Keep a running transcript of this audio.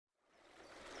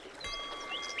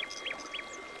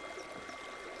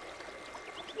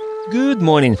Good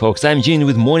morning, folks. I'm Gene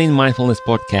with Morning Mindfulness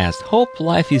Podcast. Hope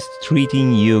life is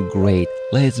treating you great.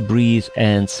 Let's breathe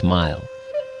and smile.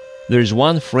 There's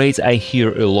one phrase I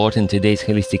hear a lot in today's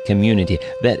holistic community,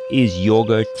 that is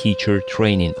yoga teacher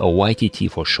training, or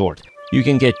YTT for short. You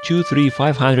can get 2, 3,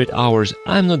 500 hours.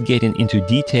 I'm not getting into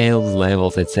details,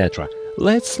 levels, etc.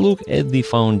 Let's look at the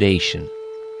foundation.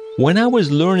 When I was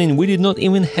learning, we did not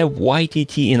even have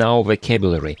YTT in our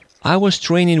vocabulary. I was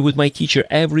training with my teacher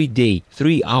every day,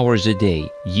 3 hours a day,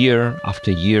 year after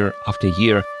year after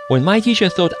year. When my teacher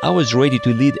thought I was ready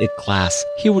to lead a class,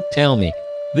 he would tell me.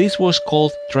 This was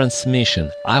called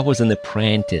transmission. I was an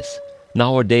apprentice.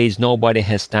 Nowadays, nobody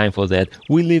has time for that.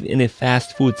 We live in a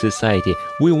fast food society.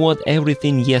 We want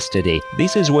everything yesterday.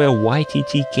 This is where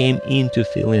YTT came in to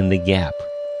fill in the gap.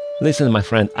 Listen, my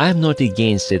friend, I'm not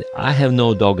against it. I have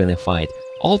no dog in the fight.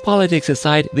 All politics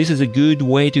aside, this is a good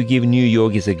way to give new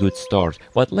yogis a good start.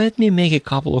 But let me make a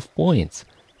couple of points.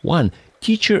 1.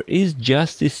 Teacher is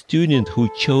just a student who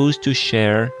chose to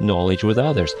share knowledge with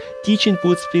others. Teaching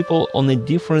puts people on a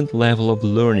different level of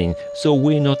learning, so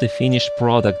we're not a finished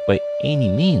product by any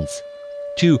means.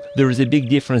 2. There is a big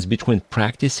difference between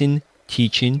practicing,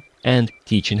 teaching, and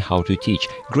teaching how to teach.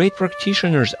 Great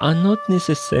practitioners are not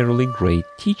necessarily great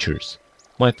teachers.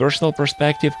 My personal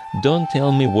perspective, don't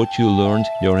tell me what you learned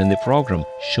during the program.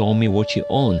 Show me what you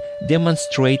own.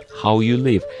 Demonstrate how you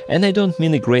live. And I don't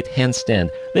mean a great handstand.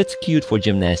 That's cute for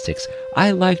gymnastics. I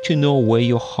like to know where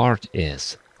your heart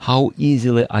is. How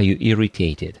easily are you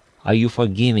irritated? Are you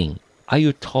forgiving? Are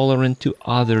you tolerant to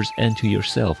others and to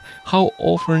yourself? How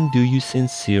often do you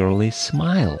sincerely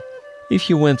smile? If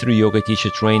you went through yoga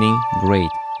teacher training, great.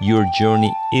 Your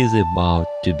journey is about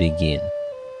to begin.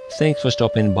 Thanks for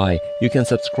stopping by. You can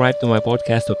subscribe to my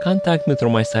podcast or contact me through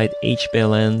my site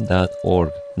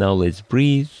hpln.org. Now let's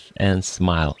breathe and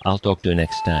smile. I'll talk to you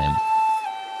next time.